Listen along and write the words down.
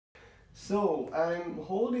So I'm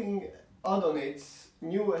holding Adonit's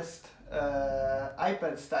newest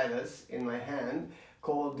iPad stylus in my hand,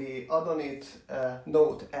 called the Adonit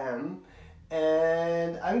Note-M,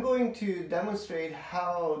 and I'm going to demonstrate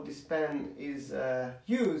how this pen is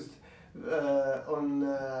used on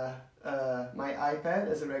my iPad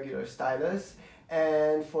as a regular stylus,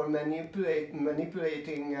 and for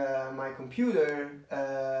manipulating my computer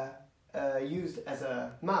used as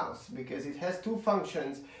a mouse, because it has two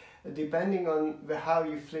functions depending on how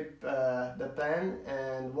you flip the pen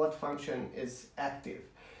and what function is active.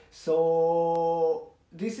 So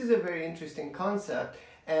this is a very interesting concept,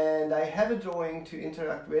 and I have a drawing to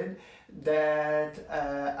interact with that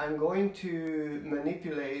I'm going to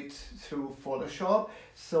manipulate through Photoshop.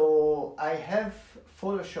 So I have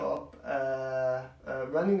Photoshop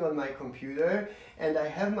running on my computer, and I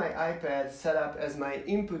have my iPad set up as my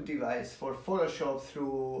input device for Photoshop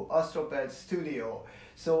through Astropad Studio.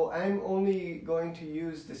 So I'm only going to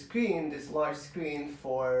use the screen, this large screen,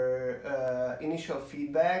 for initial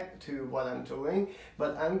feedback to what I'm doing,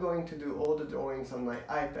 but I'm going to do all the drawings on my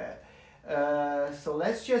iPad. So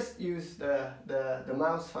let's just use the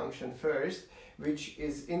mouse function first, which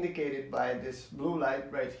is indicated by this blue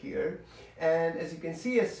light right here. And as you can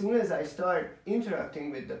see, as soon as I start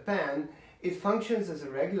interacting with the pen, it functions as a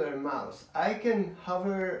regular mouse. I can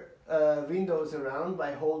hover windows around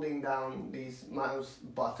by holding down these mouse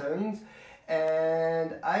buttons,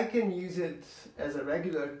 and I can use it as a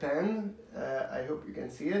regular pen. I hope you can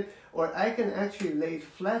see it. Or I can actually lay it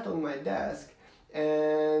flat on my desk,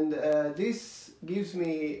 and this gives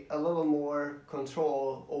me a little more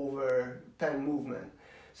control over pen movement.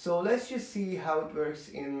 So let's just see how it works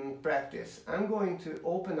in practice. I'm going to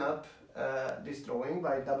open up this drawing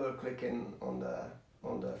by double clicking on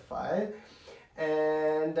the file,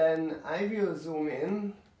 and then I will zoom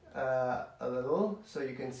in a little so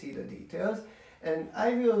you can see the details, and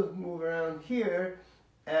I will move around here,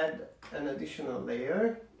 add an additional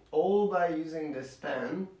layer, all by using this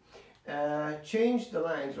pen. Change the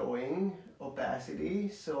line drawing opacity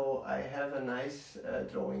so I have a nice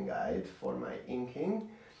drawing guide for my inking,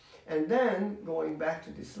 and then going back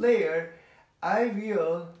to this layer, I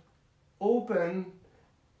will open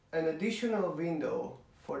an additional window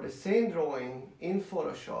for the same drawing in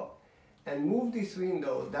Photoshop and move this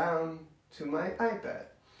window down to my iPad.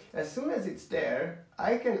 As soon as it's there,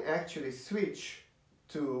 I can actually switch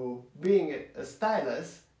to being a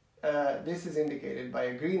stylus. This is indicated by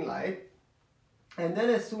a green light, and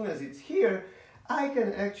then as soon as it's here, I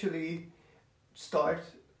can actually start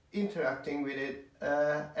interacting with it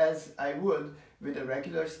as I would with a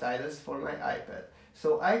regular stylus for my iPad.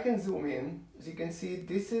 So I can zoom in. As you can see,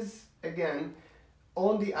 this is again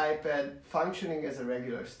on the iPad functioning as a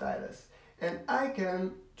regular stylus, and I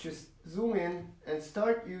can just zoom in and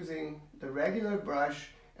start using the regular brush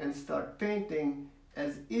and start painting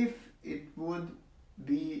as if it would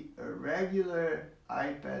be a regular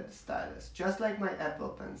iPad stylus, just like my Apple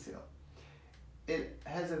Pencil. It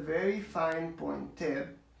has a very fine point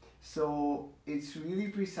tip, so it's really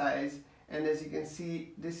precise, and as you can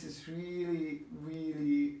see, this is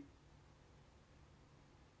really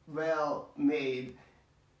well made,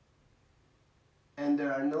 and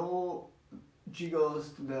there are no jiggles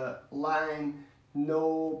to the line,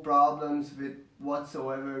 no problems with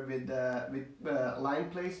whatsoever with line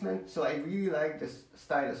placement. So I really like this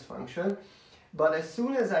stylus function. But as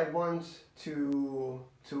soon as I want to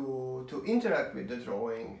interact with the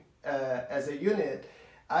drawing as a unit,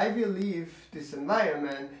 I will leave this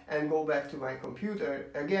environment and go back to my computer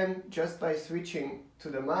again, just by switching to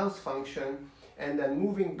the mouse function and then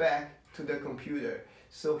moving back to the computer.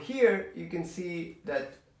 So here you can see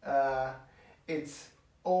that it's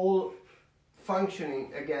all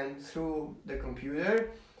functioning again through the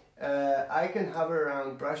computer. I can hover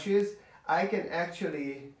around brushes. I can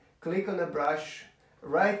actually click on a brush,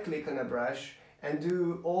 right click on a brush, and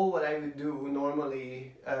do all what I would do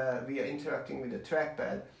normally via interacting with the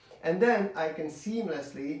trackpad. And then I can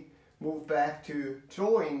seamlessly move back to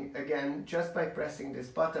drawing again just by pressing this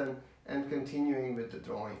button and continuing with the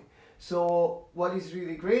drawing. So what is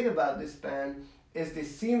really great about this pen is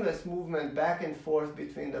this seamless movement back and forth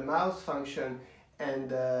between the mouse function and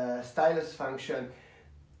the stylus function.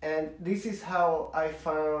 And this is how I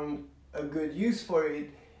found a good use for it,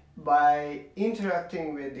 by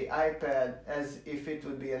interacting with the iPad as if it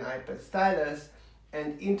would be an iPad stylus,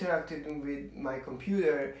 and interacting with my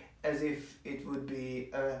computer as if it would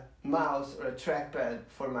be a mouse or a trackpad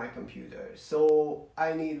for my computer. So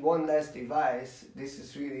I need one less device. This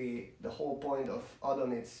is really the whole point of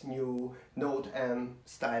Adonit's new Note-M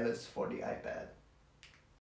stylus for the iPad.